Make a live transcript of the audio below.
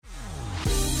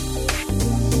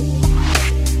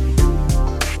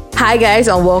Hi guys,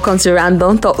 and welcome to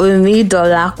Random Talk with me,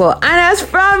 Dolako. And as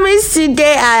promised,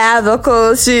 today I have a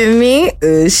co-host with me.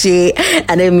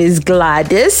 Her name is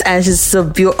Gladys, and she's so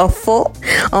beautiful.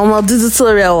 I'll do the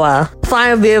tutorial.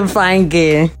 Fine babe, fine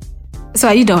girl. So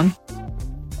are you done?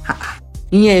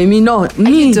 Yeah, me not. Me.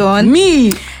 Are you done?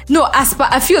 Me. No,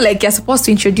 Aspa, I feel like you're supposed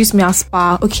to introduce me as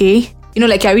Pa, okay? You know,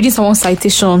 like you're reading someone's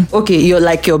citation. Okay, you're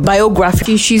like your biography.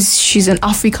 Okay, she's an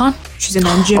African. She's a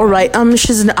Nigerian. All right.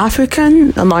 She's an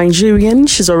African, a Nigerian.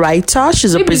 She's a writer.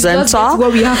 She's a presenter.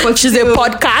 What we have for she's a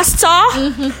podcaster.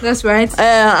 Mm-hmm, that's right.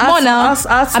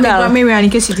 I'm a grammarian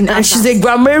in case you didn't. And she's a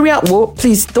grammarian. Whoa,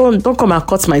 please don't come and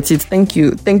cut my teeth. Thank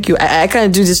you. I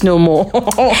can't do this no more.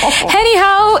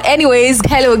 Anyways,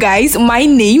 hello guys. My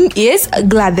name is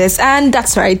Gladys, and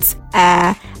that's right.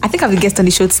 I think I'm the guest on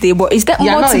the show today, but is that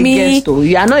more to me?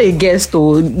 You are not a guest,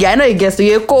 though. You're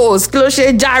a co-host.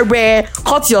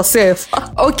 Cut yourself.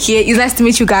 Okay, it's nice to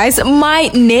meet you guys. My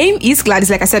name is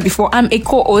Gladys. Like I said before, I'm a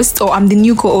co-host, or I'm the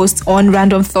new co-host on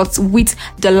Random Thoughts with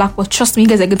Dolako. Trust me, you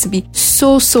guys are going to be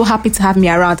so happy to have me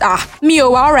around.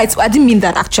 Alright. I didn't mean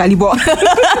that actually, but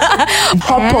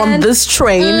hop on this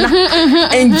train,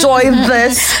 enjoy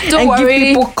this, don't worry.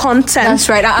 Give people content. That's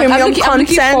right.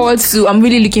 I'm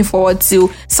really looking forward to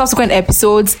subsequent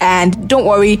episodes, and don't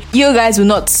worry, you guys will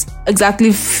not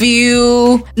exactly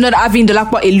feel not having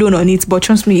Dolako alone on it, but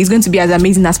trust me, it's going to be as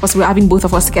amazing as possible having both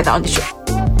of us together on the show.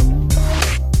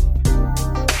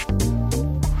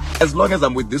 As long as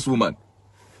I'm with this woman,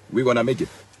 we're gonna make it.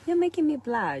 You're making me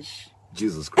blush.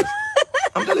 Jesus Christ.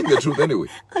 I'm telling the truth anyway.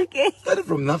 Okay. Started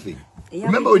from nothing. Yeah,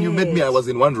 remember when you met me, I was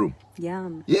in one room. Yeah.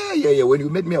 Yeah. When you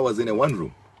met me, I was in a one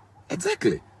room.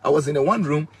 Exactly. I was in a one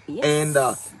room. Yes. And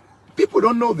people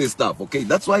don't know this stuff, okay?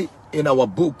 That's why in our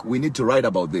book, we need to write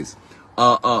about this.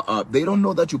 They don't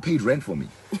know that you paid rent for me.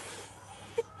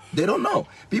 They don't know.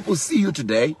 People see you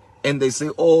today and they say,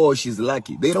 oh, she's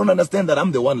lucky. They don't understand that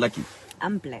I'm the one lucky.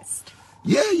 I'm blessed.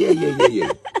 Yeah.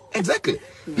 Exactly.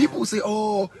 Yeah. People say,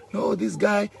 oh, no, this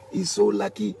guy is so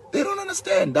lucky. They don't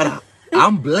understand that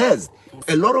I'm blessed. Yes.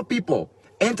 A lot of people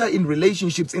enter in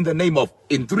relationships in the name of,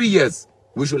 in 3 years,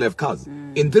 we should have cars.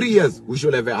 In 3 years, we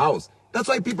should have a house. That's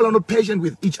why people are not patient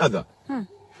with each other.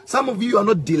 Some of you are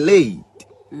not delayed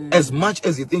as much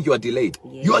as you think you are delayed.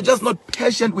 Yes. You are just not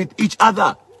patient with each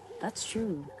other. That's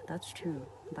true.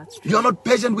 You are not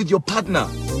patient with your partner.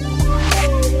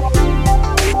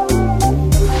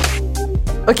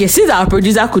 Okay, since our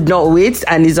producer could not wait,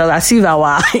 and it's as if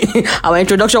our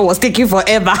introduction was taking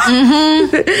forever.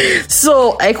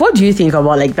 So, like, what do you think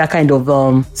about like that kind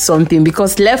of something?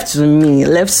 Because left to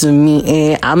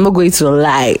me, I'm not going to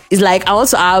lie. It's like I want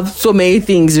to have so many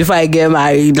things before I get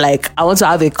married. Like, I want to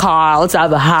have a car, I want to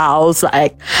have a house.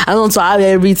 Like, I want to have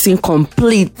everything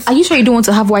complete. Are you sure you don't want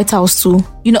to have White House too?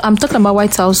 You know, I'm talking about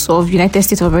White House of United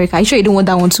States of America. Are you sure you don't want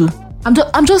that one too?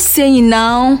 I'm just saying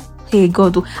now. Hey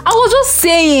God, I was just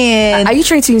saying. Are you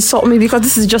trying to insult me? Because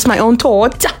this is just my own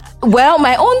thought. Well,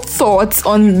 my own thoughts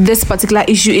on this particular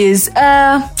issue is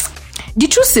the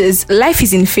truth is life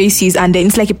is in phases, and then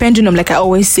it's like a pendulum, like I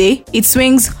always say. It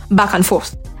swings back and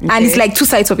forth. Okay. And it's like two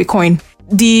sides of a coin.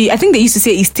 I think they used to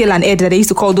say it's tail and head, that they used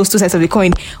to call those two sides of the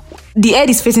coin. The head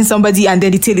is facing somebody and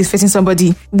then the tail is facing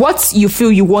somebody. What you feel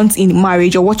you want in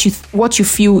marriage, or what you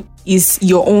feel is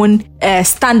your own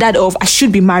standard of I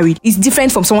should be married, is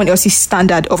different from someone else's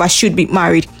standard of I should be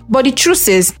married. But the truth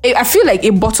is, I feel like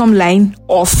a bottom line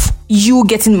of you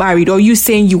getting married, or you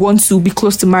saying you want to be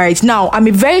close to marriage. Now, I'm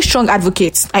a very strong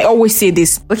advocate. I always say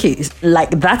this. Okay,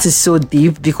 like that is so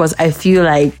deep, because I feel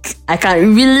like I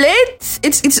can relate.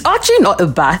 It's actually not a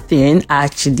bad thing,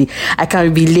 actually. I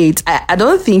can relate. I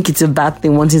don't think it's a bad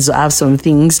thing wanting to have some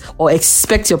things, or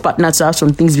expect your partner to have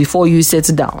some things before you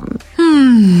settle down.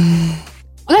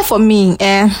 Like for me,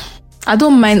 I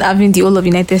don't mind having the whole of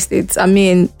United States. I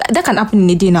mean, that can happen in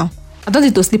a day now. I don't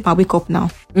need to sleep and wake up now.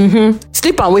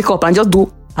 Sleep and wake up and just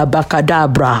do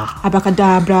abacadabra,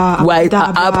 White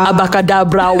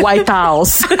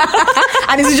House.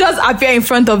 And it's just appear in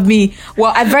front of me.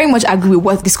 Well, I very much agree with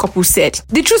what this couple said.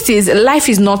 The truth is, life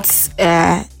is not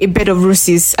a bed of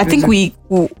roses. I think I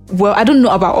don't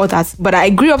know about others, but I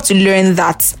grew up to learn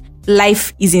that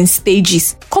life is in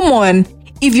stages. Come on.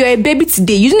 If you're a baby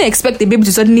today, you didn't expect the baby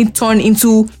to suddenly turn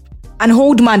into an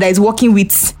old man that is walking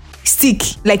with stick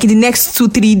like in the next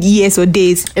 2-3 years or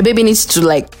days. A baby needs to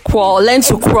like learn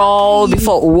to crawl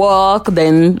before walk,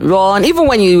 then run. Even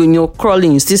when you're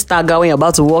crawling, you still stagger. When you're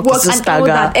about to walk, you still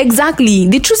stagger. Exactly.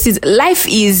 The truth is, life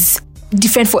is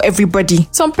different for everybody.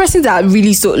 Some persons are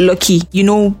really so lucky, you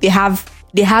know, they have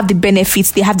the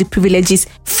benefits, they have the privileges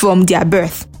from their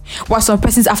birth, while some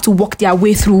persons have to walk their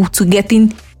way through to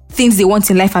getting things they want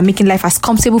in life and making life as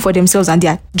comfortable for themselves and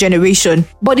their generation.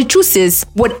 But the truth is,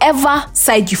 whatever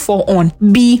side you fall on,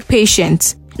 be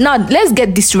patient. Now, let's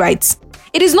get this right.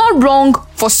 It is not wrong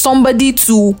for somebody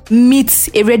to meet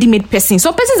a ready-made person.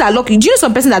 Some persons are lucky. Do you know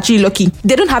some persons are actually lucky?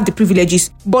 They don't have the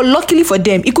privileges. But luckily for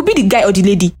them, it could be the guy or the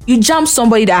lady. You jam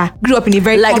somebody that grew up in a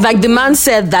very... Like the man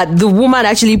said that the woman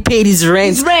actually paid his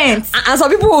rent. And some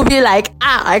people will be like,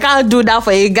 I can't do that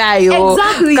for a guy.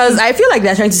 Exactly. Because I feel like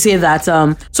they're trying to say that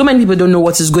so many people don't know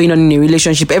what is going on in a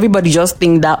relationship. Everybody just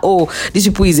think that, these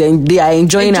people they are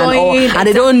enjoying and all. And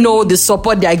they don't know the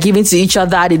support they are giving to each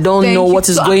other. They don't know what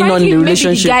is going on in the relationship.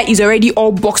 The guy is already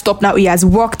all boxed up now. He has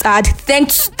worked hard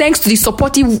thanks to the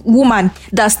supportive woman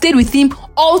that stayed with him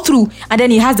all through, and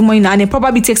then he has the money now, and then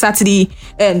probably takes her to the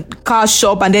car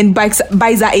shop and then buys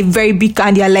her a very big car,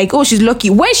 and they're like, oh, she's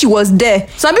lucky. When she was there,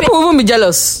 some people will even be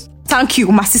jealous. Thank you,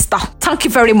 my sister. Thank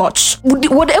you very much.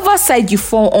 Whatever side you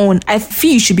fall on, I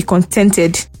feel you should be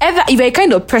contented. If you're a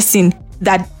kind of person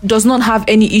that does not have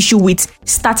any issue with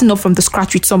starting up from the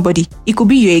scratch with somebody, it could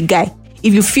be you're a guy.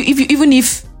 Even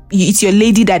if it's your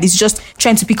lady that is just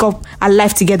trying to pick up her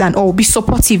life together and all, be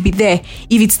supportive, be there.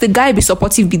 If it's the guy, be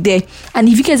supportive, be there. And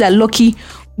if you guys are lucky,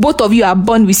 both of you are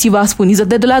born with silver spoon. It's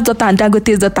Odedola's daughter and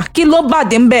Dangote's daughter. It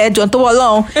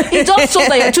just shows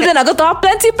that your children are going to have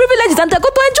plenty of privileges and they're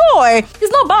going to enjoy.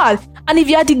 It's not bad. And if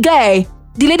you are the guy,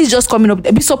 the lady's just coming up,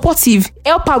 be supportive,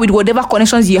 help her with whatever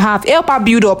connections you have, help her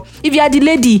build up. If you are the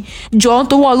lady, John,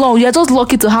 you're just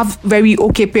lucky to have very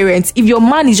okay parents. If your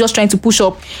man is just trying to push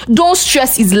up, don't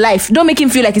stress his life. Don't make him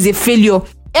feel like he's a failure.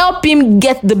 Help him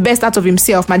get the best out of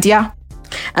himself, my dear.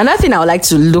 Another thing I would like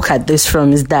to look at this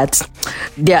from is that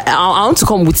I want to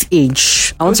come with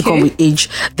age.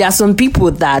 There are some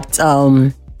people that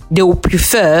they will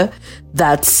prefer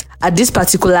that at this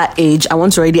particular age, I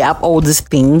want to already have all these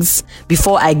things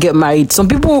before I get married. Some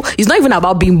people, it's not even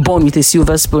about being born with a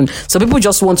silver spoon. Some people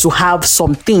just want to have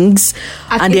some things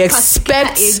and they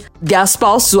expect their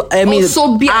spouse to,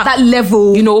 also be at that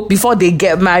level. Before they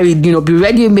get married, be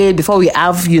ready-made, before we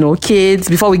have, kids,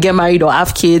 before we get married or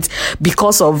have kids,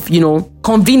 because of,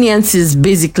 conveniences,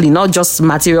 basically, not just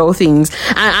material things.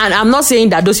 And I'm not saying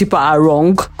that those people are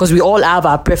wrong, because we all have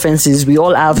our preferences. We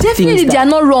all have definitely things they are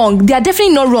not wrong. They are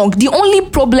definitely not wrong. The only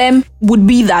problem would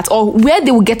be that, or where they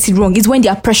will get it wrong, is when they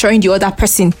are pressuring the other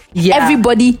person. Yeah.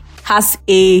 Everybody has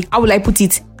how will I put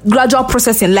it, gradual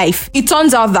process in life. It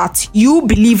turns out that you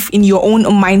believe in your own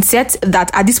mindset that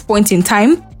at this point in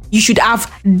time, you should have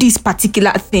this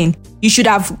particular thing. You should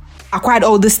have acquired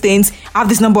all these things, have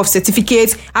this number of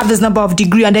certificates, have this number of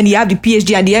degree, and then you have the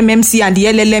PhD and the MMC and the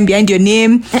LLM behind your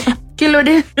name.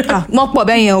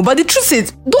 But the truth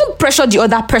is, don't pressure the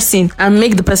other person and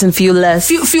make the person feel less.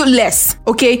 Feel less,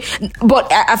 okay?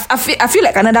 But I feel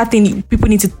like another thing people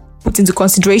need to put into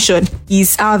consideration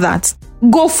is how that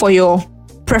go for your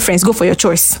preference, go for your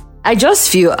choice. I just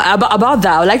feel about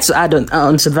that. I would like to add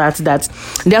on to that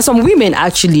there are some women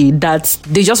actually that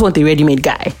they just want a ready-made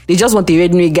guy. They just want a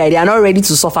ready-made guy. They are not ready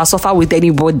to suffer with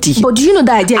anybody. But do you know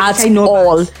that idea at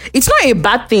all? It's not a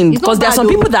bad thing, because there are some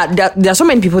people that there are so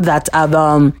many people that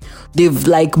have they've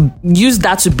like used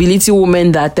that to belittle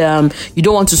women that you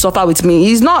don't want to suffer with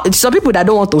me. It's some people that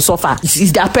don't want to suffer.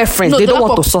 It's their preference. They don't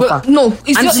want to suffer.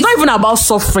 It's not even about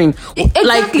suffering. Exactly.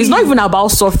 Like, it's not even about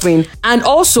suffering. And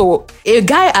also, a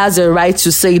guy has a right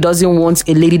to say he doesn't want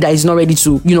a lady that is not ready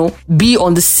to, be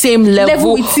on the same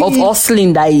level of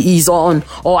hustling that he is on,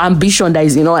 or ambition that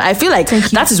is, I feel like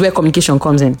that is where communication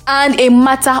comes in. And a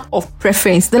matter of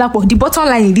preference. The bottom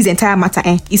line in this entire matter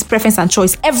is preference and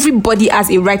choice. Everybody has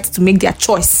a right to make their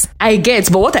choice. I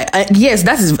get, but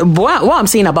what I'm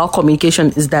saying about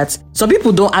communication is that some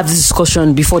people don't have this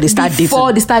discussion before they start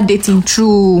dating.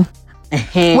 True.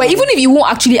 Well, even if it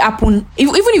won't actually happen,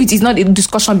 even if it is not a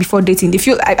discussion before dating,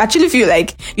 I actually feel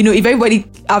like, if everybody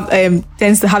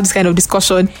tends to have this kind of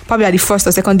discussion, probably at the first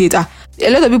or second date, a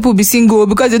lot of people will be single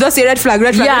because they don't say red flag.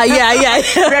 Yeah.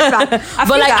 Red flag.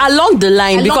 But like along the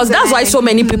line, because that's why so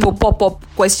many people pop up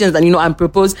questions and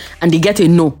propose and they get a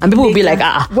no, and people will be like,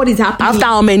 what is happening? After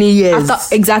how many years?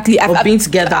 Exactly. Of being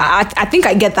together. I think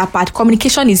I get that part.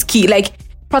 Communication is key. Like,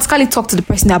 practically talk to the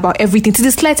person about everything, to the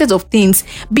slightest of things.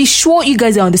 Be sure you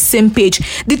guys are on the same page.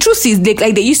 The truth is,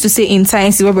 they used to say in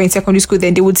science, when we were in secondary school,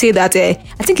 then they would say that I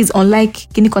think it's unlike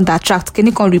can you attract, can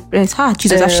you repress.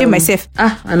 Jesus, I shame myself.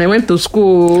 And I went to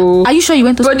school. Are you sure you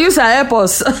went to school? Producer, help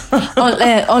us.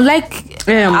 Unlike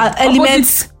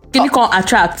elements Clinical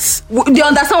attracts. They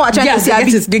understand what I'm trying to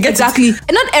say. They get exactly.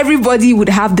 And not everybody would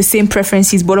have the same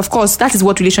preferences, but of course, that is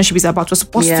what relationship is about. We're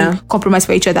supposed to compromise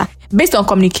for each other based on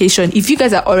communication. If you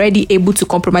guys are already able to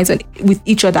compromise with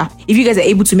each other, if you guys are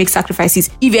able to make sacrifices,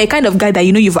 if you're a kind of guy that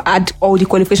you know you've had all the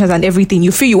qualifications and everything,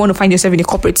 you feel you want to find yourself in a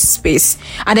corporate space,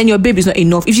 and then your babe is not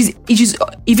enough. If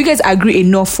you guys agree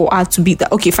enough for her to be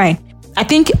that, okay, fine. I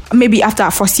think maybe after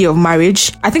our first year of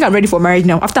marriage, I think I'm ready for marriage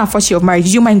now. After our first year of marriage,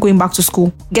 do you mind going back to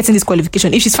school, getting this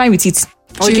qualification? If she's fine with it,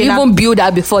 or you even build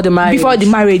that before the marriage. Before the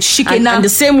marriage, she can and the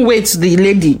same way to the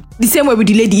lady. The same way with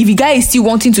the lady. If the guy is still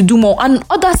wanting to do more, and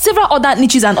several other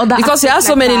niches and other, because you have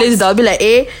so many ladies that will be like,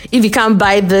 hey, if you can't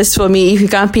buy this for me, if you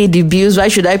can't pay the bills, why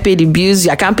should I pay the bills?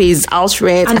 I can't pay his house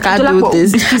rent. And I can't do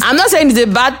this. I'm not saying it's a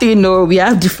bad thing. No, we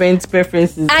have different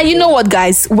preferences. And you know what,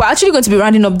 guys? We're actually going to be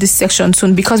rounding up this section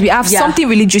soon because we have something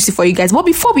really juicy for you guys. But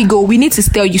before we go, we need to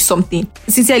tell you something.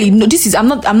 Sincerely, no,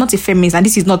 I'm not a feminist, and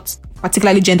this is not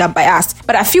particularly gender biased,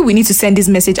 but I feel we need to send this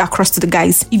message across to the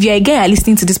guys. If you're a guy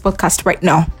listening to this podcast right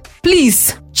now,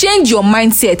 please change your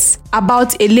mindset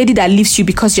about a lady that leaves you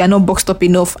because you are not boxed up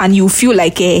enough, and you feel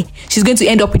like she's going to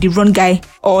end up with the wrong guy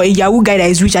or a Yahoo guy that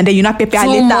is rich, and then you're not pay her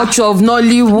later. Too much of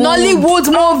Nollywood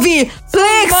movie.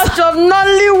 Please. Too much of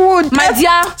Nollywood. My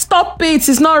dear. Stop it.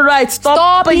 It's not right.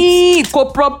 Stop it. Go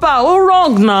proper. Oh,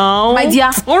 wrong now. My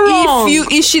dear. Wrong.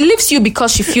 If she leaves you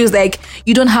because she feels like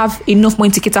you don't have enough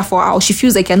money to cater for her, or she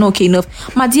feels like you're not okay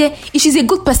enough, my dear, if she's a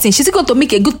good person, she's going to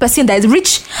make a good person that is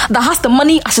rich, that has the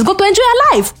money, and she's going to enjoy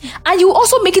her life. And you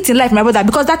also make it in life, my brother,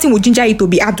 because that thing will ginger you to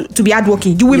be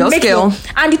hardworking. You will make it.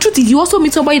 And the truth is, you also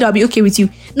meet somebody that will be okay with you.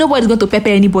 Nobody's going to pepper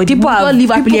anybody. People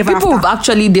they've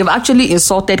actually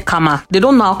insulted karma. They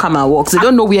don't know how karma works. They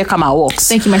don't know where karma works.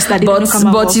 Thank you, my star.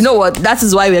 But you know what? That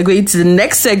is why we're going to the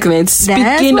next segment.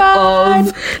 Speaking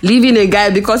of leaving a guy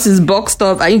because he's boxed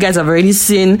up, and you guys have already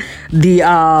seen the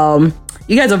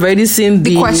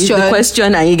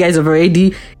question, and you guys have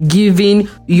already given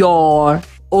your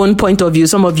own point of view.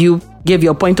 Some of you gave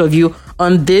your point of view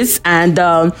on this, and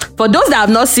for those that have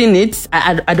not seen it,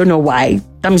 I don't know why.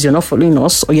 That means you're not following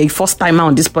us, or you're a first timer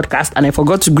on this podcast, and I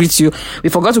forgot to greet you. We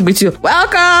forgot to greet you.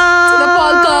 Welcome to the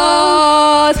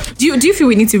podcast. Do you feel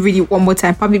we need to read it one more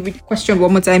time? Probably read the question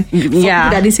one more time. Yeah,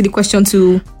 I didn't see the question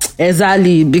too.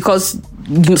 Exactly, because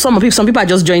some people are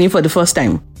just joining for the first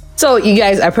time. So you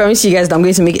guys, I promise you guys that I'm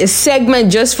going to make a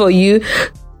segment just for you,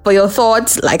 for your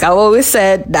thoughts. Like I always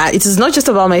said, that it is not just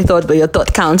about my thought, but your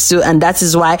thought counts too. And that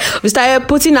is why we started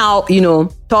putting out,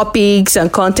 topics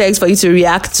and context for you to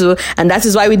react to. And that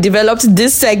is why we developed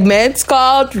this segment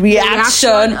called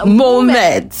Reaction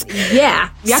Moments.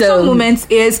 Yeah. Reaction Moments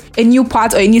is a new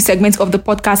part or a new segment of the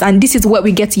podcast. And this is what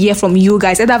we get to hear from you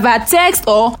guys, either via text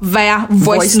or via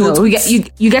voice notes. We get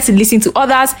you get to listen to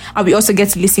others, and we also get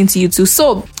to listen to you too.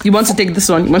 So you want to take this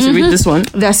one? You want to read this one?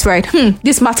 That's right.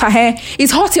 This matter here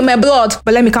is hot in my blood.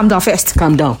 But let me calm down first.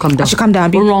 Calm down. I should calm down.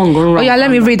 Go wrong. Oh yeah,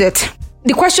 let me read it.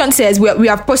 The question says, we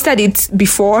have posted it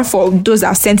before for those that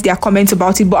have sent their comments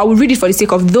about it, but I will read it for the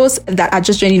sake of those that are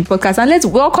just joining the podcast. And let's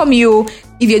welcome you.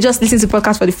 If you're just listening to the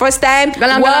podcast for the first time,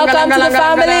 welcome to the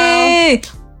family.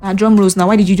 Drum rolls now.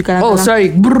 Why did you do that? Oh, sorry.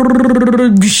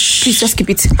 Please just keep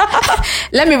it.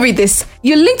 Let me read this.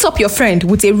 You linked up your friend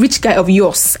with a rich guy of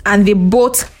yours, and they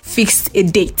both fixed a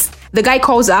date. The guy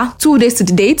calls her 2 days to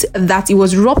the date that he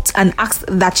was robbed and asked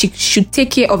that she should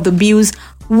take care of the bills,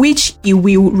 which he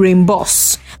will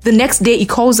reimburse. The next day, he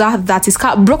calls her that his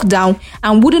car broke down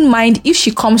and wouldn't mind if she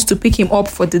comes to pick him up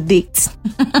for the date.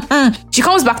 She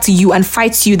comes back to you and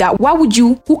fights you that why would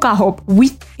you hook her up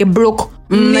with a broke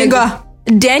nigga?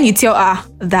 Then you tell her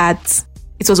that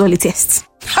it was all a test.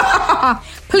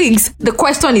 Please, the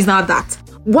question is now that.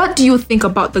 What do you think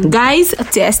about the guy's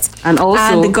test and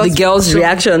also the girl's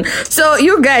reaction? So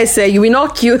you guys say you will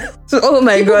not kill. Oh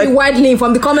my People God! Be waddling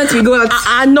from the comments we go.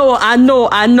 I know.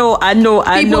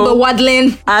 People be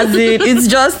waddling. As it's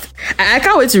just, I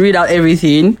can't wait to read out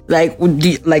everything. Like,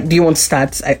 do you want to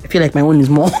start? I feel like my own is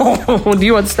more. Do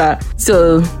you want to start?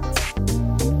 So.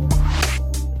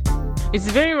 It's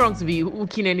very wrong to be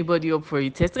hooking anybody up for a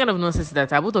test. What kind of nonsense is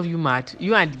that? Are both of you mad?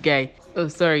 You and the guy. Oh,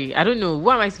 sorry. I don't know.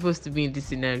 What am I supposed to be in this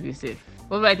scenario, Seth?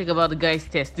 What do I think about the guy's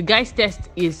test? The guy's test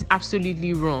is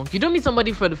absolutely wrong. You don't meet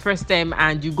somebody for the first time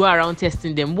and you go around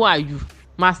testing them. Who are you?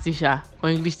 Math teacher or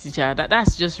English teacher?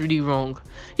 That's just really wrong.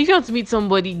 If you want to meet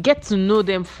somebody, get to know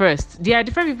them first. There are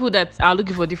different people that are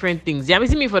looking for different things. You're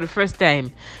meeting me for the first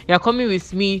time. You're coming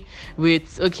with me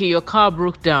with, okay, your car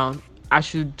broke down. I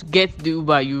should get the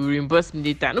Uber. You reimburse me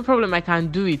later. No problem. I can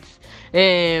do it.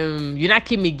 You not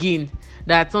came again.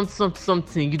 That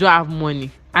something. You don't have money.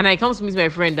 And I come to meet my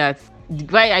friend that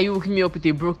why are you hooking me up with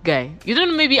a broke guy? You don't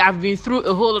know, maybe I've been through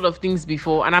a whole lot of things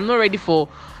before and I'm not ready for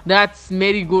that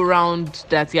merry-go-round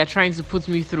that you're trying to put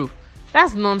me through.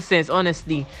 That's nonsense,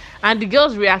 honestly. And the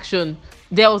girl's reaction,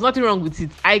 there was nothing wrong with it.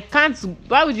 I can't.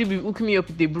 Why would you be hooking me up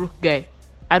with a broke guy?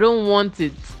 I don't want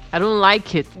it. I don't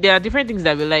like it. There are different things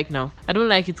that we like now. I don't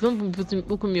like it. Don't be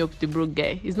hooking me up with a broke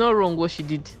guy. It's not wrong what she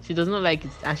did. She does not like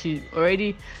it, and she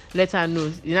already let her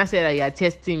know. You not say that you are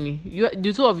testing me.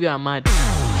 The two of you are mad.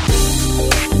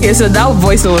 Okay, so that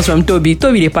voice was from Toby.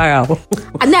 Toby the para.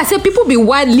 And I said people be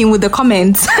wilding with the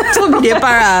comments. Toby the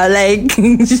para, like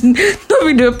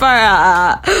Toby the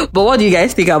para. But what do you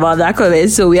guys think about that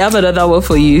comment? So we have another one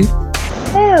for you.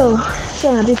 Oh,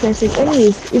 so a bit perfect.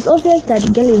 Anyways, it's obvious that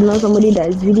the girl is not somebody that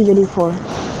is really ready for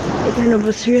a kind of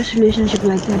a serious relationship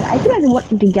like that. I feel like what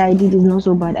the guy did is not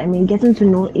so bad. I mean, getting to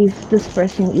know if this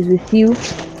person is with you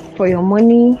for your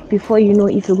money before you know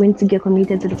if you're going to get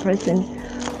committed to the person,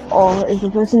 or if the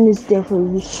person is there for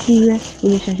a serious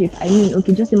relationship. I mean,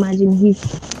 okay, just imagine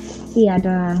he had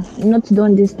not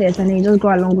done this test and then he just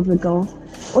go along with the girl.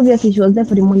 Obviously, she was there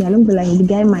for the money. I don't feel like the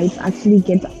guy might actually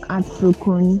get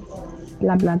heartbroken,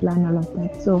 blah blah blah, and all of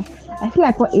that. So I feel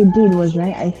like what he did was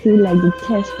right. I feel like the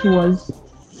test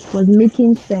was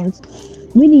making sense.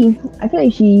 Really, I feel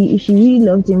like if she really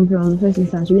loved him from the first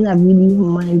instance, she wouldn't have really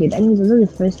minded. I mean, it was not the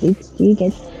first date. Do you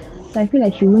get? So I feel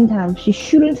like she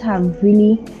shouldn't have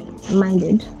really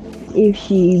minded if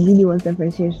she really was the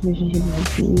first serious relationship like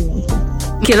she really wanted.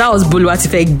 Okay, that was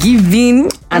Boluwatife giving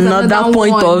another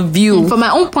point of view. From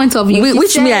my own point of view,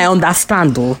 which me I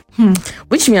understand though.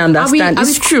 Which me I understand.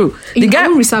 It's true. The guy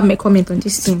will reserve my comment on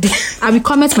this thing. I will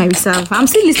comment my reserve. I'm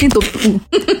still listening to.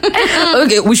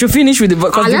 Okay, we should finish with the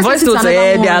because the voice notes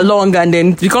they are long and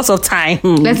then because of time.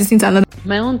 Let's listen to another.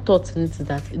 My own thoughts into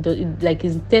that, like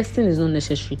his testing is not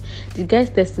necessary. The guy's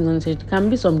testing is not necessary. There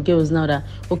can be some girls now that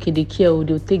they care,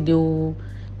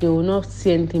 they will not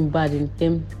see anything bad in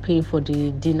them paying for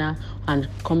the dinner and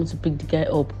coming to pick the guy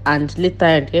up, and later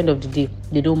at the end of the day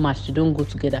they don't match, they don't go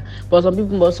together. But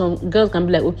some girls can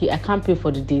be like, okay, I can't pay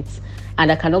for the dates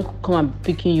and I cannot come and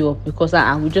picking you up because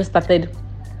we just started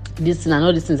this thing and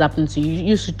all these things happening to you.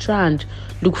 You should try and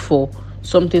look for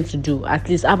something to do, at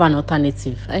least have an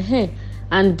alternative.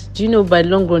 And by the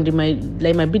long run they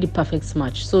might be the perfect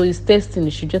match. So it's testing.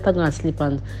 You should just go and sleep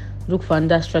and look for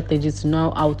another strategy to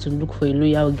know how to look for a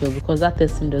loyal girl, because that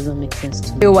testing doesn't make sense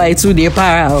to me. AY to the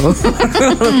para.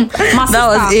 That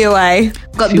was AY.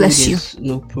 God bless you.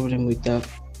 No problem with that.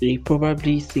 He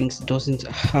probably thinks doesn't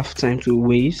have time to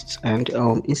waste, and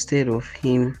instead of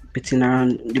him beating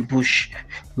around the bush,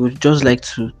 he would just like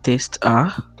to test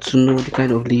her to know the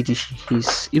kind of lady she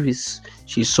is. If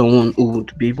she's someone who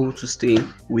would be able to stay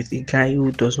with a guy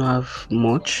who does not have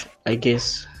much, I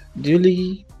guess. The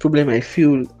only problem I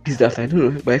feel is that I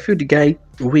don't know, but I feel the guy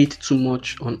weighed too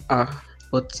much on her.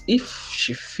 But if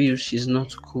she feels she's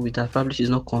not cool with that, probably she's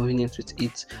not convenient with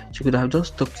it, she could have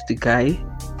just talked to the guy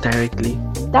directly.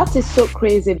 That is so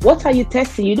crazy. What are you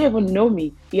testing? You don't even know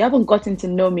me. You haven't gotten to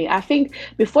know me. I think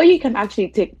before you can actually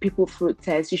take people through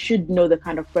tests, you should know the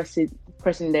kind of person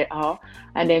they are.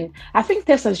 And then I think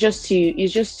test is just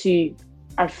to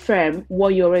affirm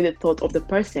what you already thought of the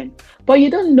person. But you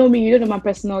don't know me, you don't know my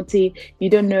personality, you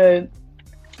don't know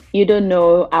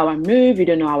our move, you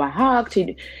don't know our act,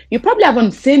 you probably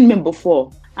haven't seen me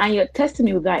before, and you're testing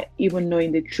me without even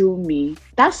knowing the true me.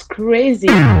 That's crazy.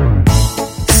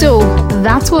 So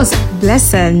that was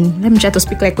Blessing. Let me try to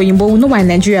speak like Oyinbo. We know we're in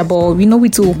Nigeria, but we know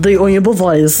it too. The Oyinbo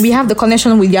voice. We have the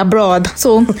connection with their broad.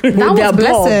 So that was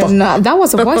Blessing. That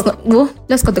was a voice. Well,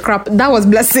 let's cut the crap. That was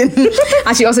Blessing.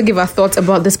 And she also gave her thoughts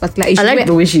about this particular issue. I like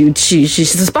the way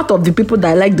she's part of the people that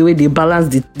I like the way they balance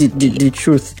the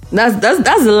truth. That's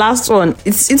the last one.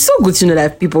 It's so good to know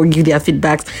that people give their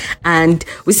feedbacks, and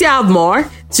we still have more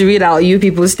to read out. You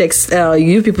people's text.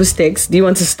 Do you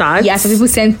want to start? Yeah, so people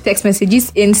send text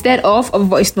messages instead of a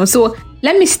voice note. So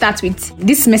let me start with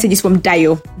this message is from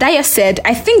Dayo. Dayo said,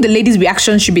 I think the lady's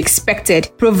reaction should be expected,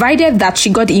 provided that she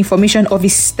got the information of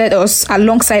his status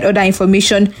alongside other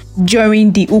information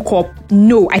during the hookup.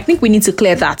 No, I think we need to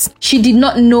clear that. She did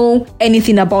not know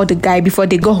anything about the guy before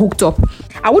they got hooked up.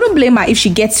 I wouldn't blame her if she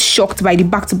gets shocked by the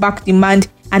back-to-back demand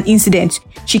and incident.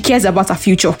 She cares about her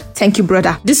future. Thank you,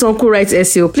 brother. This uncle writes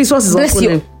SEO. Please, what's his uncle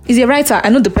name? He's a writer. I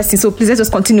know the person, so please let's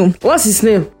just continue. What's his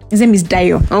name? His name is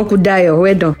Dayo. Uncle Dayo,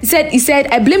 well done. He said,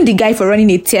 I blame the guy for running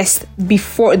a test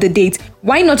before the date.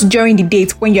 Why not during the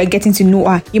date when you're getting to know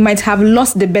her? You might have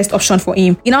lost the best option for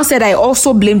him. He now said, I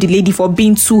also blame the lady for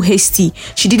being too hasty.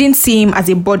 She didn't see him as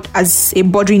a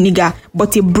bothering nigga,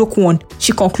 but a broke one.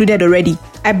 She concluded already.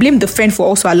 I blame the friend for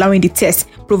also allowing the test,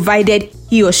 provided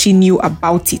he or she knew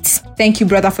about it. Thank you,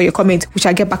 brother, for your comment, which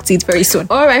I'll get back to it very soon.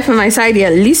 All right, from my side here,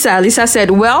 Lisa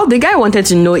said, well, the guy wanted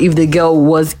to know if the girl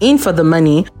was in for the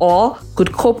money or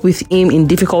could cope with him in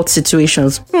difficult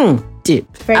situations. Deep.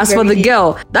 As for the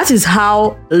girl, that is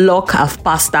how luck have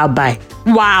passed her by.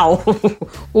 Wow.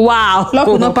 Wow. Luck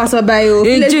will not pass her by.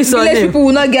 Village people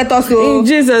will not get us. In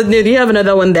Jesus' name. Do you have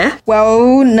another one there?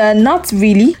 Well, not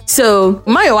really. So,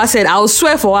 Mayowa said, I'll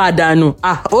swear for her, Danu.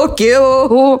 Okay.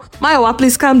 Mayowa,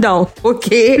 please calm down.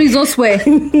 Okay. Please don't swear.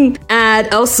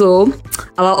 And also,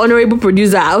 our honorable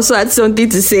producer also had something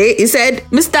to say. He said,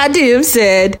 Mr. Dim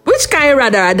said, which kind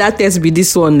rather that test be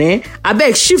this one, eh? I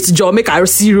beg shift jaw make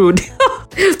RC road.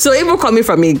 So even coming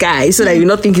from a guy, so that you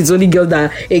not think it's only girls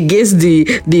that against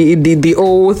the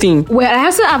whole thing. Well, I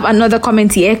also have another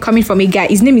comment here coming from a guy.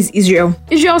 His name is Israel.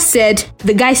 Israel said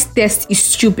the guy's test is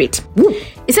stupid.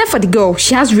 Except for the girl,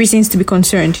 she has reasons to be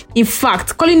concerned. In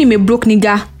fact, calling him a broke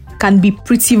nigga can be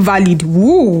pretty valid.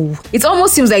 Woo! It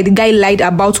almost seems like the guy lied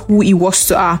about who he was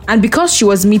to her, and because she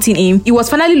was meeting him, he was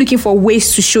finally looking for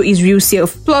ways to show his real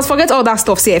self. Plus, forget all that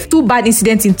stuff, Seth. 2 bad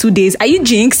incidents in 2 days. Are you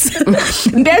jinx?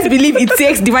 Best believe it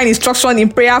takes divine instruction in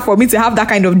prayer for me to have that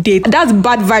kind of date. That's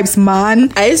bad vibes,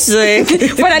 man. I swear.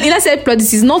 Finally, let's say,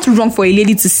 this is not wrong for a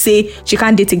lady to say she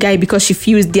can't date a guy because she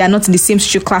feels they are not in the same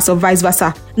social class or vice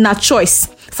versa. Now, choice.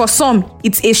 For some,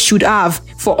 it's a should have.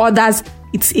 For others,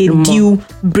 it's a deal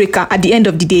breaker. At the end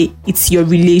of the day, it's your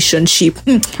relationship.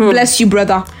 Bless you,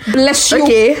 brother. Bless you.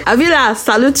 Okay, Avila,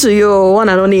 salute to you, one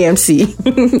and only MC.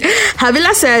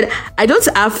 Avila said, I don't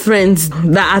have friends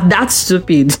that are that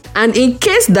stupid. And in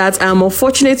case that I'm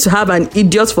unfortunate to have an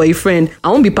idiot for a friend, I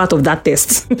won't be part of that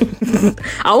test.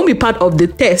 I won't be part of the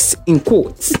test, in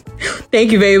quotes.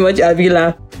 Thank you very much,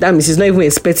 Avila. That means he's not even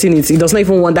expecting it. He does not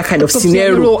even want that kind of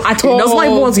scenario at all. He does not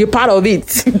even want to be part of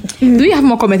it. Do you have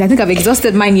more comments? I think I've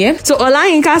exhausted mine here. So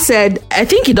Olayinka said, I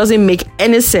think it doesn't make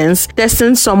any sense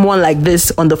testing someone like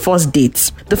this on the first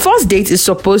date. The first date is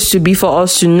supposed to be for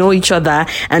us to know each other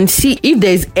and see if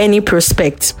there is any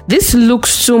prospect. This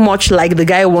looks too much like the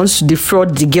guy wants to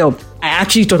defraud the girl. I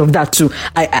actually thought of that too.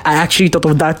 I actually thought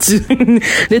of that too.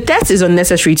 The test is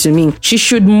unnecessary to me. She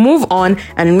should move on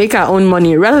and make her own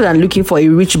money rather than looking for a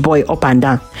rich boy up and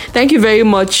down. Thank you very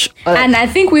much. And I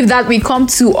think with that, we come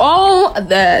to all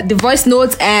the voice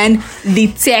notes and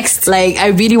the text. Like, I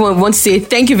really want to say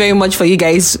thank you very much for you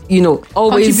guys,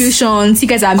 always contributions. You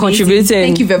guys are contributing.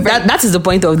 Thank you very much. That is the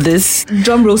point of this.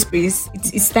 Drum roll, please.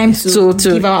 It's time to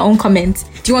give our own comments.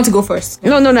 Do you want to go first?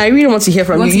 No, I really want to hear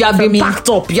from you. You have been packed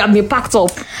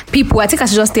up. People, I think I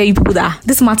should just tell you people that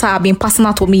this matter have been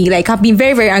personal to me. Like, I've been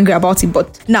very, very angry about it,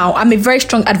 but now I'm a very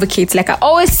strong advocate. Like I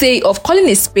always say, of calling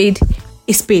a spade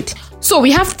a spade. So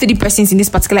we have 3 persons in this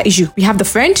particular issue. We have the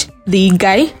friend, the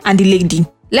guy, and the lady.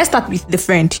 Let's start with the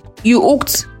friend. You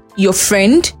hooked your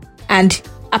friend, and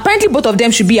apparently both of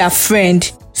them should be a friend.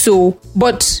 So,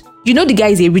 but the guy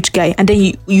is a rich guy, and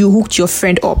then you hooked your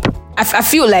friend up. I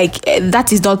feel like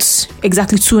that is not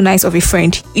exactly too nice of a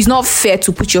friend. It's not fair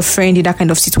to put your friend in that kind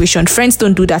of situation. Friends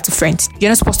don't do that to friends. You're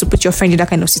not supposed to put your friend in that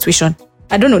kind of situation.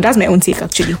 I don't know. That's my own take,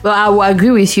 actually. Well, I will agree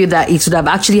with you that it would have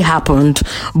actually happened.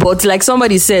 But like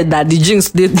somebody said that the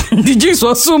jinx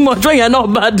was so much when you're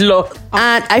not bad luck.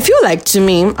 And I feel like, to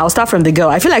me, I'll start from the girl.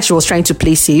 I feel like she was trying to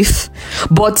play safe.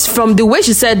 But from the way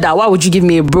she said that, why would you give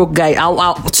me a broke guy?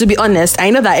 To be honest, I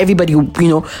know that everybody,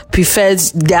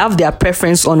 prefers, they have their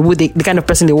preference on who the kind of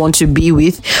person they want to be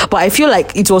with. But I feel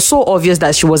like it was so obvious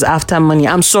that she was after money.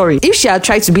 I'm sorry. If she had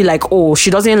tried to be like, she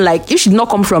doesn't like, if she did not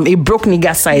come from a broke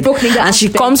nigga side, and she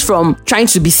comes from trying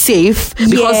to be safe,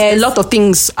 because a lot of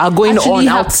things are going on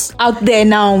out there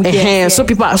now. So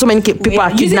many people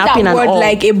are kidnapping that word and all.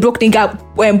 Like a broke nigga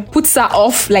puts her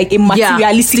off like a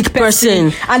materialistic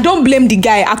person. And don't blame the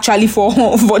guy actually for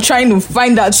trying to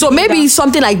find that. So maybe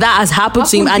something like that has happened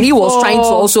to him, and he was trying to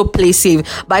also play safe.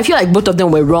 But I feel like both of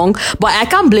them were wrong. But I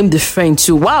can't blame the friend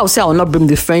too. Why I'll say I will not blame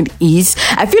the friend is,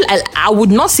 I feel I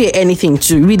would not say anything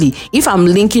to really if I'm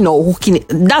linking or hooking.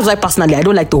 That's why personally I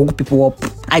don't like to hook people up.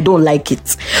 I don't like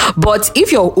it. But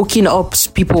if you're hooking up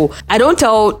people, I don't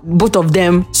tell both of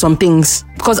them some things,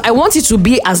 because I want it to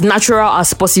be as natural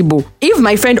as possible. If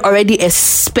my friend already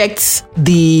expects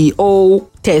the whole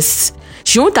test,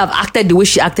 she won't have acted the way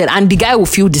she acted, and the guy will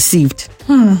feel deceived.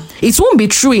 It won't be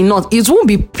true enough. It won't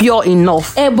be pure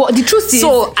enough. But the truth is,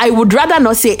 so I would rather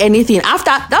not say anything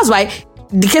after. That's why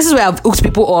the cases where I've hooked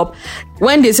people up,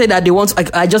 when they say that they want,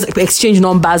 I just exchange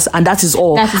numbers and that is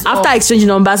all. After exchanging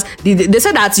numbers, they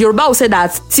said that Yoruba will say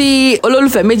that Ti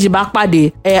Ololufe meji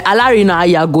bakpade alarina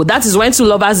ayago. That is when two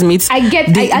lovers meet.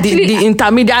 The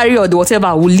intermediary or the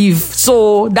whatever will leave.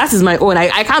 So that is my own.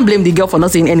 I can't blame the girl for not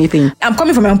saying anything. I'm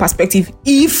coming from my own perspective.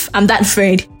 If I'm that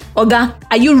friend, Oga,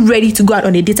 are you ready to go out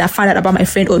on a date and find out about my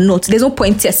friend or not? There's no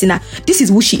point testing her. This is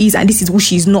who she is and this is who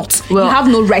she is not. Well, you have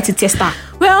no right to test her.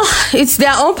 Well, it's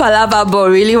their own palaver,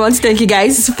 but really want to thank you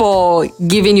guys for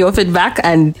giving your feedback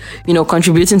and,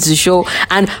 contributing to the show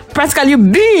and practically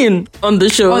being on the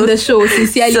show.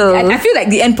 Sincerely. So, I feel like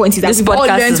the end point is that we all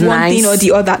learned one thing or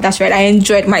the other. That's right. I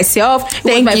enjoyed myself. It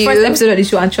was my first episode of the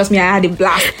show, and trust me, I had a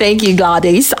blast. Thank you,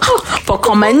 Gladys, for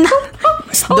coming.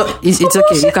 It's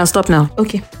okay. You can stop now.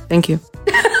 Okay. Thank you.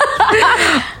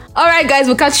 Alright guys,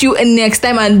 we'll catch you next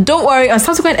time, and don't worry, on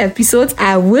subsequent episodes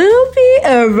I will be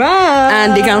around.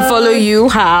 And they can follow you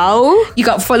how? You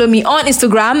can follow me on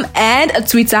Instagram and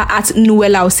Twitter at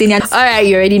Nuella Osenia. Alright,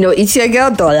 you already know, it's your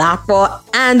girl Dolapo,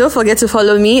 and don't forget to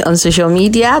follow me on social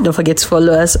media. Don't forget to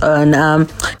follow us on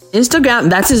Instagram,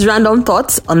 that is random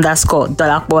thoughts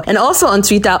 _Dolapo, and also on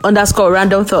Twitter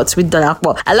 _random thoughts with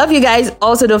Dolapo. I love you guys.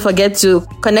 Also, don't forget to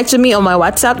connect with me on my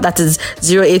WhatsApp, that is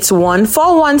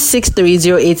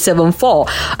 081-4163-0874.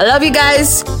 I love you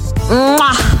guys.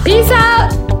 Mwah. Peace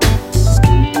out.